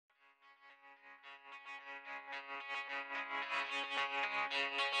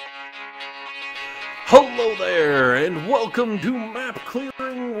Hello there, and welcome to Map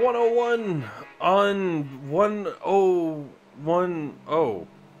Clearing 101 on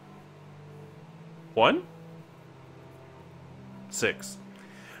 1010. 6.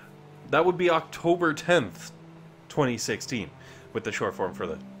 That would be October 10th, 2016, with the short form for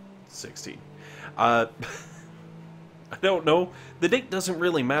the 16. I don't know. The date doesn't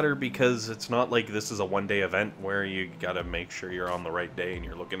really matter because it's not like this is a one-day event where you gotta make sure you're on the right day and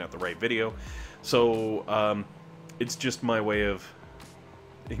you're looking at the right video. So, it's just my way of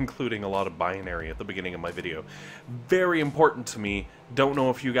including a lot of binary at the beginning of my video. Very important to me. Don't know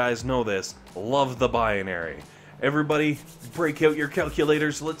if you guys know this. Love the binary. Everybody, break out your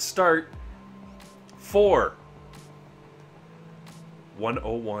calculators. Let's start. 4.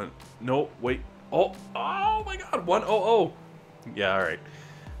 101. No, wait. Oh my god, 100. Yeah, alright.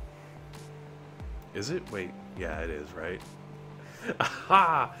 Is it? Wait. Yeah, it is, right?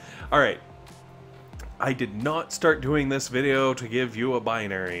 Aha! Alright. I did not start doing this video to give you a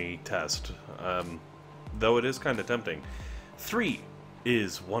binary test. Though it is kind of tempting. 3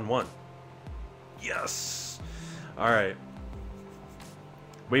 is 1-1. Yes! Alright.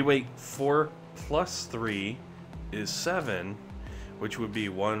 Wait. 4 plus 3 is 7, which would be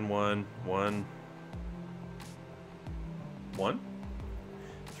 1, 1, 1. 1?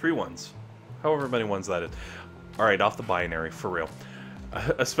 3 ones. However many ones that is. Alright, off the binary, for real.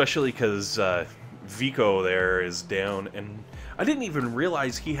 Especially because Vico there is down, and I didn't even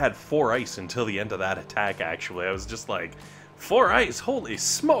realize he had 4 ice until the end of that attack, actually. I was just like, 4 ice? Holy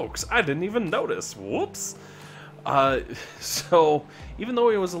smokes! I didn't even notice. Whoops! So, even though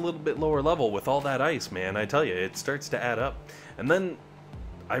he was a little bit lower level with all that ice, man, I tell you, it starts to add up. And then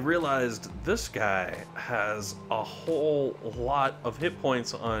I realized this guy has a whole lot of hit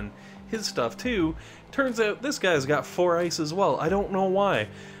points on his stuff too. Turns out this guy's got 4 ice as well. I don't know why.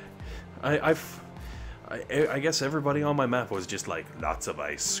 I guess everybody on my map was just like, lots of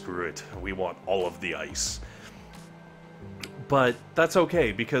ice, screw it. We want all of the ice. But that's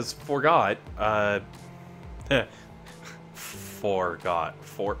okay, because forgot. I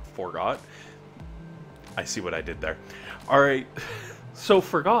see what I did there. Alright. So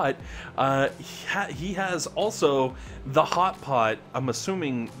forgot, he has also the hot pot, I'm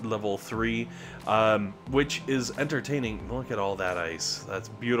assuming level 3, which is entertaining. Look at all that ice. That's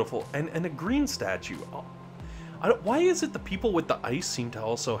beautiful. And a green statue. Oh, why is it the people with the ice seem to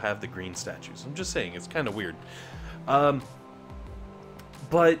also have the green statues? I'm just saying, it's kind of weird. But,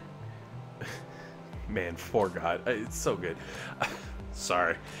 man, forgot. It's so good.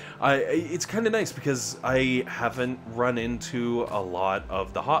 Sorry. It's kind of nice because I haven't run into a lot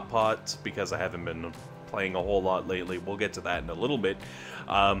of the hot pots because I haven't been playing a whole lot lately. We'll get to that in a little bit.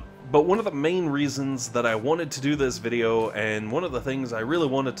 But one of the main reasons that I wanted to do this video, and one of the things I really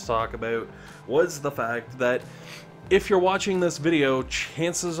wanted to talk about, was the fact that if you're watching this video,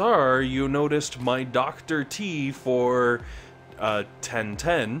 chances are you noticed my Dr. T for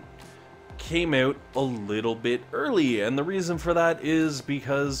 1010 came out a little bit early, and the reason for that is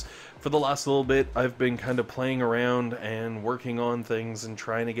because for the last little bit I've been kind of playing around and working on things and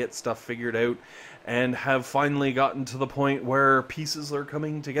trying to get stuff figured out, and have finally gotten to the point where pieces are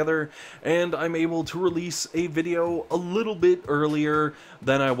coming together and I'm able to release a video a little bit earlier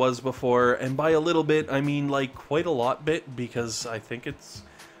than I was before. And by a little bit I mean like quite a lot bit, because I think it's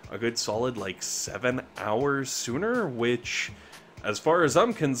a good solid like 7 hours sooner, which, as far as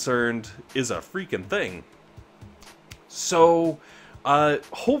I'm concerned, is a freaking thing. So,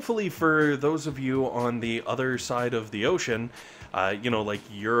 hopefully for those of you on the other side of the ocean, you know, like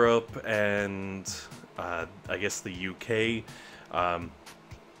Europe and, I guess the UK,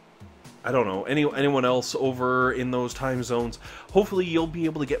 I don't know, anyone else over in those time zones, hopefully you'll be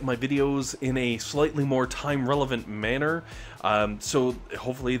able to get my videos in a slightly more time-relevant manner, so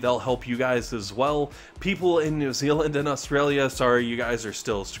hopefully they'll help you guys as well. People in New Zealand and Australia, sorry, you guys are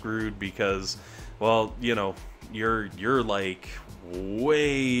still screwed because, well, you know, you're like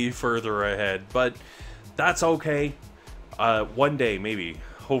way further ahead, but that's okay. One day, maybe,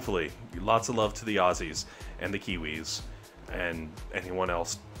 hopefully. Lots of love to the Aussies and the Kiwis and anyone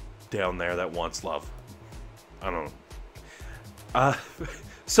else down there that wants love. I don't know.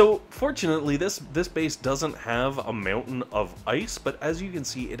 So fortunately this base doesn't have a mountain of ice, but as you can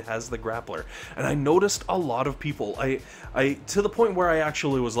see it has the grappler. And I noticed a lot of people, I to the point where I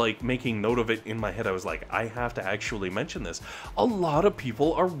actually was like making note of it in my head. I was like, I have to actually mention this. A lot of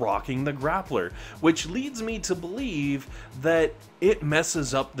people are rocking the grappler, which leads me to believe that it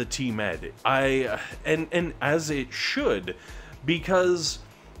messes up the T-Med. And as it should, because,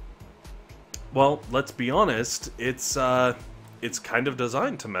 well, let's be honest, it's it's kind of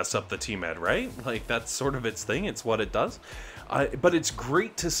designed to mess up the T-Med, right? Like, that's sort of its thing. It's what it does. But it's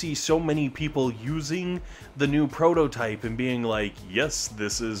great to see so many people using the new prototype and being like, yes,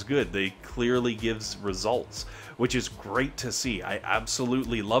 this is good. They clearly gives results, which is great to see. I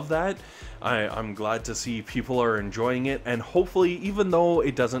absolutely love that. I'm glad to see people are enjoying it, and hopefully, even though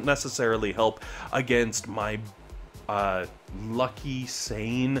it doesn't necessarily help against my lucky,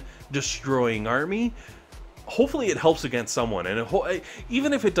 sane, destroying army, hopefully it helps against someone, and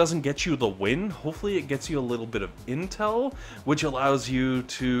even if it doesn't get you the win, hopefully it gets you a little bit of intel, which allows you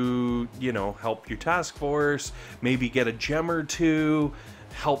to, you know, help your task force, maybe get a gem or two,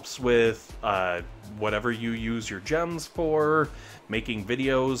 helps with whatever you use your gems for, making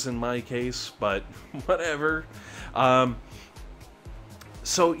videos in my case, but whatever.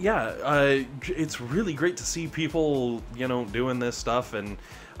 So yeah, it's really great to see people, you know, doing this stuff, and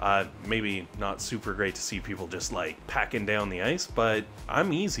maybe not super great to see people just like packing down the ice, but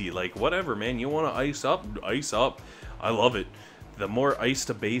I'm easy, like whatever, man. You want to ice up, ice up. I love it. The more ice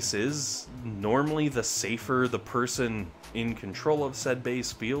to base is, normally the safer the person in control of said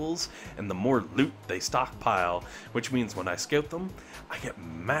base feels, and the more loot they stockpile, which means when I scout them, I get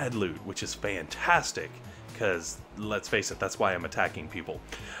mad loot, which is fantastic. Because, let's face it, that's why I'm attacking people.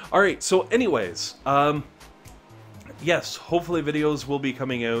 Alright, so anyways, yes, hopefully videos will be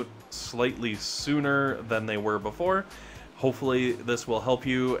coming out slightly sooner than they were before. Hopefully this will help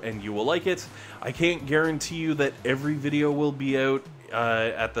you and you will like it. I can't guarantee you that every video will be out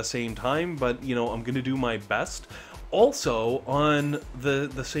at the same time, but, you know, I'm going to do my best. Also, on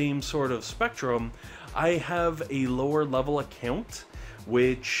the same sort of spectrum, I have a lower level account,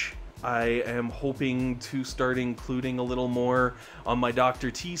 which I am hoping to start including a little more on my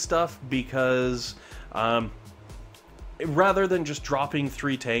Dr. T stuff, because rather than just dropping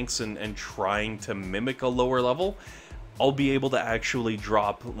 3 tanks and trying to mimic a lower level, I'll be able to actually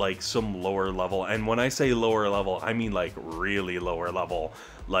drop like some lower level. And when I say lower level, I mean like really lower level,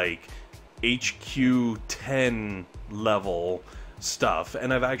 like HQ 10 level stuff.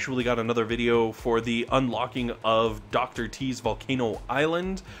 And I've actually got another video for the unlocking of Dr. T's Volcano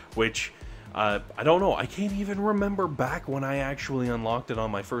Island, which I don't know, I can't even remember back when I actually unlocked it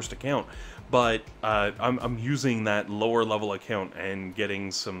on my first account, but I'm using that lower level account and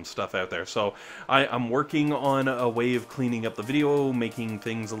getting some stuff out there. So I'm working on a way of cleaning up the video, making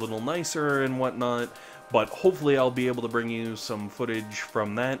things a little nicer and whatnot, but hopefully I'll be able to bring you some footage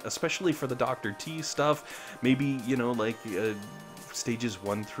from that, especially for the Dr. T stuff. Maybe, you know, like stages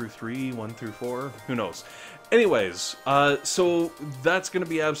 1 through 3, 1 through 4, who knows. Anyways, so that's going to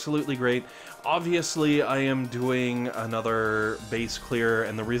be absolutely great. Obviously, I am doing another base clear,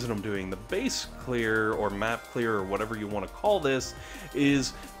 and the reason I'm doing the base clear, or map clear, or whatever you want to call this,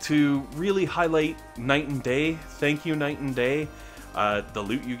 is to really highlight Night and Day. Thank you, Night and Day. The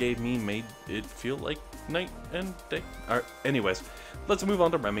loot you gave me made it feel like night and day. Alright, anyways, let's move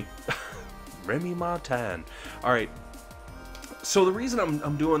on to Remy. Remy Martin. Alright. So the reason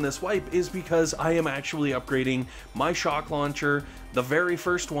I'm doing this wipe is because I am actually upgrading my shock launcher, the very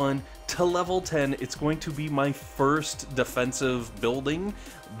first one, to level 10. It's going to be my first defensive building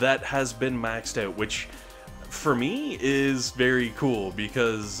that has been maxed out, which for me is very cool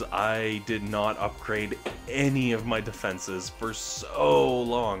because I did not upgrade any of my defenses for so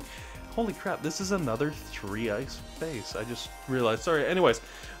long. Holy crap, this is another 3 ice base. I just realized. Sorry, anyways.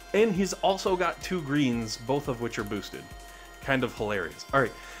 And he's also got 2 greens, both of which are boosted. Kind of hilarious.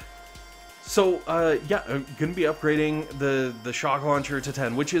 Alright, so yeah, I'm gonna be upgrading the shock launcher to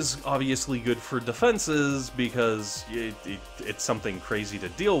 10, which is obviously good for defenses because it's something crazy to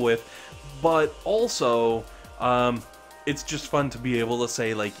deal with, but also it's just fun to be able to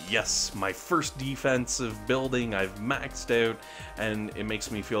say, like, yes, my first defensive building I've maxed out, and it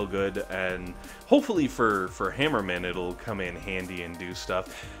makes me feel good, and hopefully for Hammermen it'll come in handy and do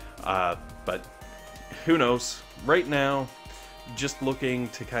stuff, but who knows. Right now, just looking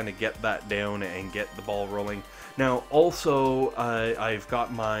to kind of get that down and get the ball rolling. Now, also, I've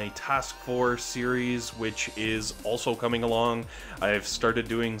got my Task Force series, which is also coming along. I've started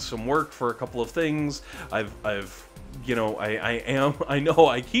doing some work for a couple of things. I've you know, I know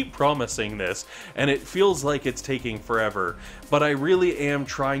I keep promising this, and it feels like it's taking forever, but I really am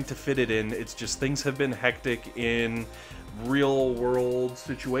trying to fit it in. It's just things have been hectic in real world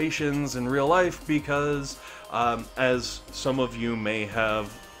situations in real life because, as some of you may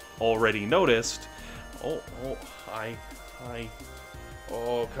have already noticed, oh, hi,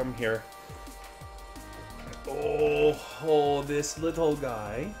 oh, come here, oh, this little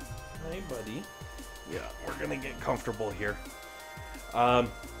guy, hi, buddy, yeah, we're gonna get comfortable here,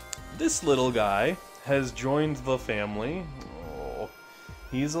 this little guy has joined the family.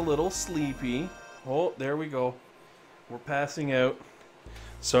 He's a little sleepy. Oh, there we go. We're passing out.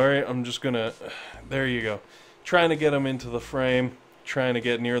 Sorry, I'm just gonna... There you go. Trying to get him into the frame. Trying to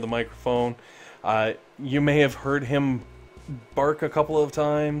get near the microphone. You may have heard him bark a couple of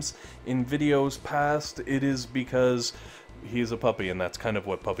times in videos past. It is because he's a puppy, and that's kind of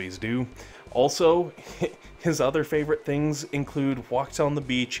what puppies do. Also, his other favorite things include walks on the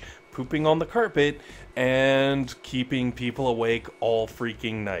beach, pooping on the carpet, and keeping people awake all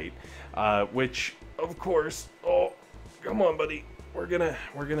freaking night. Which, of course... Oh, come on, buddy. We're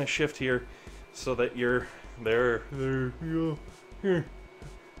gonna shift here so that you're there. There you go. Here,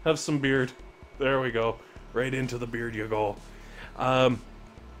 have some beard. There we go. Right into the beard you go.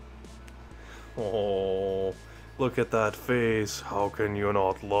 Oh, look at that face. How can you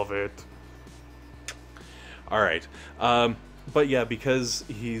not love it? Alright. But yeah, because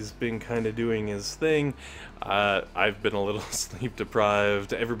he's been kind of doing his thing, I've been a little sleep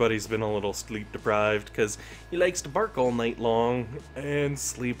deprived. Everybody's been a little sleep deprived because he likes to bark all night long and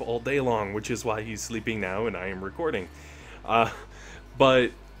sleep all day long, which is why he's sleeping now and I am recording.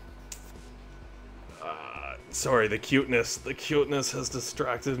 Sorry, the cuteness has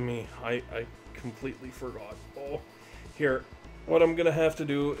distracted me. I completely forgot. Oh, here, what I'm gonna have to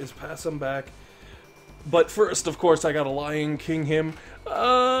do is pass him back. But first, of course, I gotta Lion King him.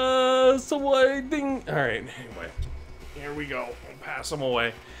 Alright, anyway. Here we go. I'll pass him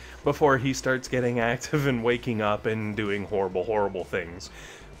away before he starts getting active and waking up and doing horrible, horrible things.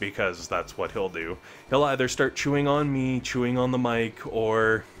 Because that's what he'll do. He'll either start chewing on me, chewing on the mic,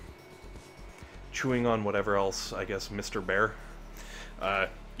 or chewing on whatever else, I guess, Mr. Bear.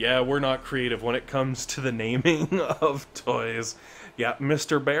 Yeah, we're not creative when it comes to the naming of toys. Yeah,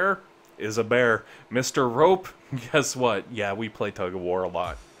 Mr. Bear is a bear. Mr. Rope, guess what? Yeah, we play tug of war a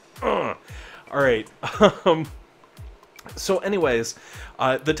lot. Alright, so anyways,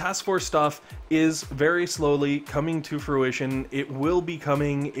 the task force stuff is very slowly coming to fruition. It will be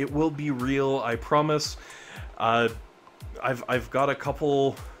coming. It will be real, I promise. I've got a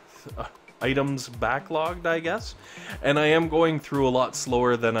couple items backlogged, I guess, and I am going through a lot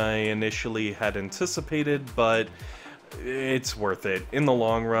slower than I initially had anticipated, but it's worth it in the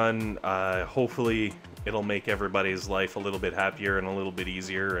long run. Hopefully it'll make everybody's life a little bit happier and a little bit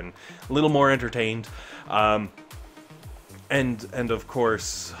easier and a little more entertained. And of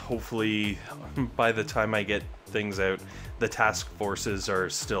course, hopefully by the time I get things out, the task forces are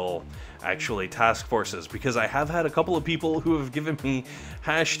still actually task forces, because I have had a couple of people who have given me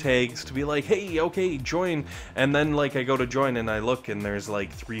hashtags to be like, hey, okay, join, and then like I go to join and I look and there's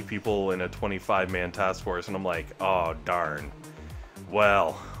like 3 people in a 25-man task force, and I'm like, oh darn,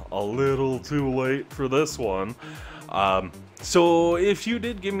 well, a little too late for this one. So if you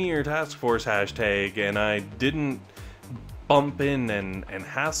did give me your task force hashtag and I didn't bump in and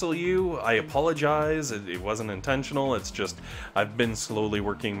hassle you, I apologize. It wasn't intentional. It's just I've been slowly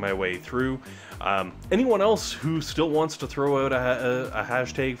working my way through. Anyone else who still wants to throw out a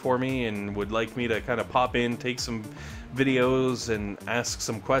hashtag for me and would like me to kind of pop in, take some videos and ask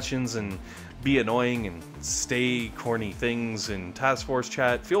some questions and be annoying and say corny things in task force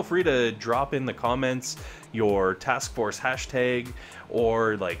chat, feel free to drop in the comments your task force hashtag,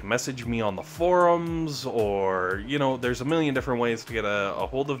 or like message me on the forums, or you know, there's a million different ways to get a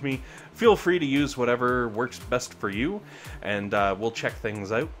hold of me. Feel free to use whatever works best for you, and we'll check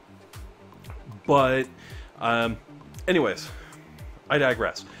things out. But anyways, I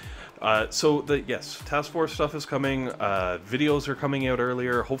digress. So yes, task force stuff is coming. Videos are coming out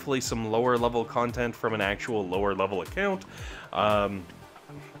earlier. Hopefully some lower level content from an actual lower level account.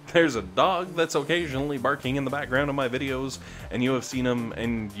 There's a dog that's occasionally barking in the background of my videos, and you have seen him,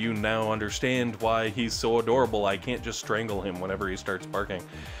 and you now understand why he's so adorable. I can't just strangle him whenever he starts barking,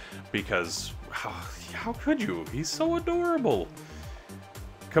 because how could you? He's so adorable.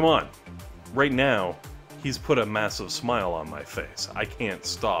 Come on. Right now, he's put a massive smile on my face. I can't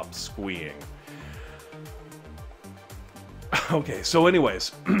stop squeeing. Okay, so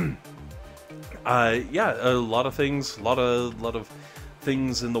anyways, yeah, a lot of things, a lot of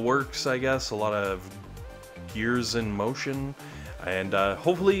things in the works, I guess, a lot of gears in motion, and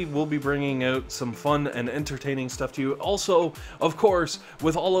hopefully we'll be bringing out some fun and entertaining stuff to you. Also, of course,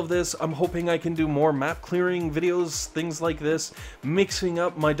 with all of this, I'm hoping I can do more map clearing videos, things like this, mixing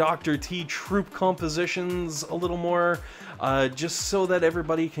up my Dr. T troop compositions a little more, just so that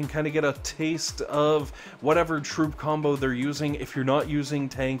everybody can kind of get a taste of whatever troop combo they're using. If you're not using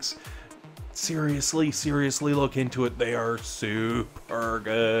tanks, seriously look into it. They are super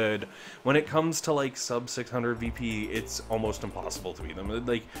good. When it comes to like sub 600 VP, it's almost impossible to beat them.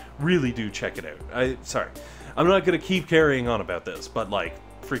 Like, really do check it out. Sorry. I'm not gonna keep carrying on about this, but like,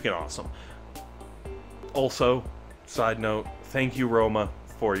 freaking awesome. Also, side note, thank you Roma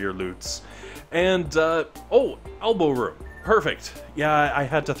for your loots. And, oh, elbow room. Perfect. Yeah, I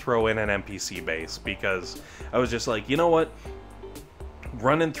had to throw in an NPC base because I was just like, you know what?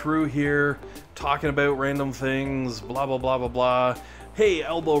 Running through here, talking about random things, blah, blah, blah, blah, blah. Hey,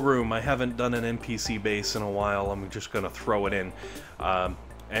 elbow room, I haven't done an NPC base in a while. I'm just going to throw it in.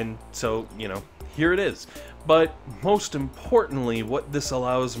 And so, you know, here it is. But most importantly, what this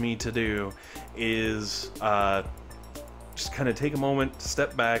allows me to do is just kind of take a moment,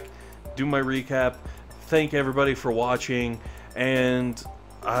 step back, do my recap, thank everybody for watching, and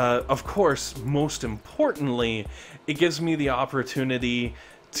of course, most importantly, it gives me the opportunity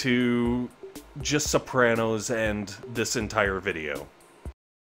to just Sopranos end this entire video.